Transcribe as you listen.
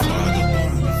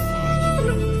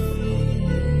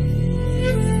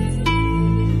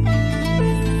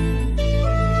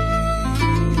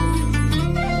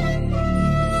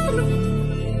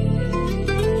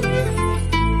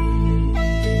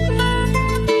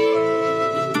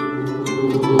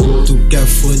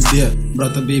foder,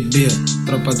 brota bebê,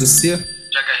 tropa do C,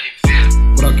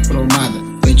 HRV, croque cromada,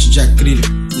 pente de acrílico,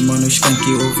 fumando skunk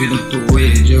ouvindo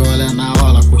tuê, de olha na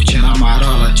ola, curtindo a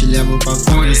marola, te levo pra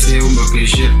conhecer o meu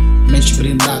QG, mente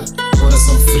brindada,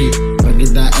 coração frio, Gangue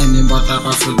da M bota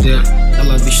pra fuder,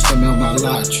 ela vistou meu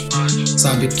malate,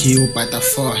 sabe que o pai tá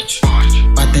forte,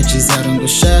 patente zero do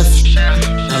chefe,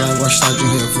 ela gosta de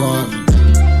um revólver,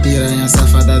 piranha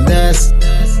safada desce,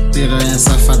 piranha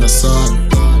safada sobe,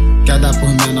 quer dar por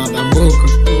menor da boca,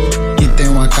 que tem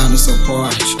um AK no seu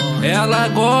porte. Ela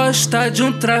gosta de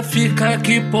um trafica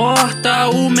que porta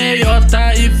o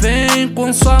meiota e vem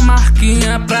com sua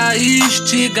marquinha pra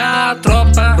instigar a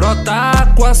tropa.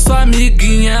 Brota com a sua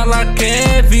amiguinha, ela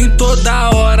quer vir toda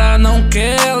hora, não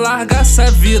quer largar essa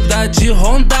vida de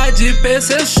Honda de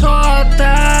PCX.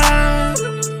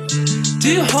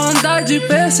 De Honda de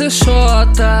PCX.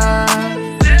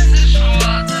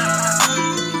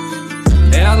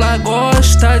 Ela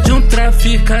gosta de um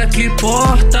trafica que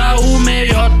porta o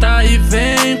meiota e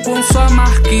vem com sua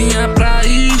marquinha pra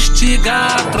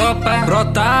instigar a tropa.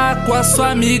 Brota com a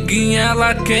sua amiguinha,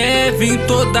 ela quer vir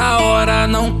toda hora,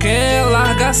 não quer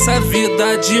largar essa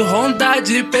vida de Honda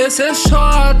de PCX.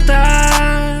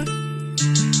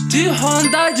 De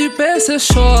Honda de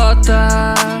PCX.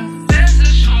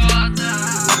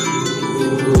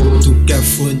 Tu quer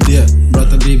foder,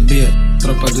 brota bebê,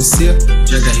 tropa do C,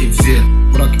 HRV,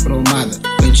 croque cromada,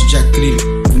 pente de acrílico,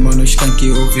 fumando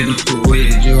skunk ouvindo tuê,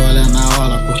 de olha na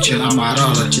ola, curtindo a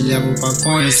marola, te levo pra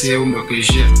conhecer o meu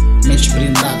QG, mente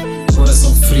brindada,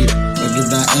 coração frio, Gangue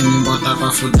da M bota pra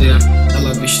fuder,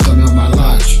 ela vistou meu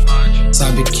malate,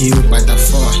 sabe que o pai tá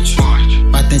forte,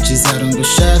 patente zero do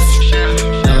chefe,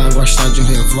 ela gosta de um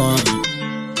revólver,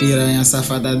 piranha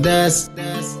safada desce,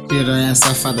 piranha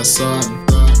safada sobe,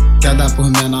 quer dar por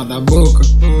menor da boca,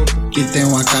 que tem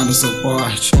um AK no seu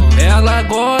porte. Ela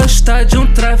gosta de um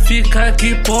trafica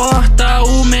que porta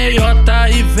o meiota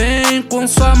e vem com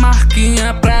sua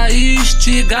marquinha pra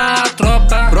instigar a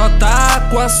tropa. Brota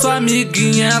com a sua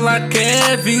amiguinha, ela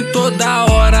quer vir toda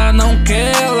hora, não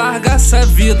quer largar essa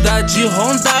vida de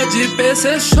Honda de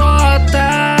PCX.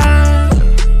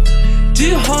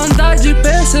 De Honda de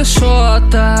PCX.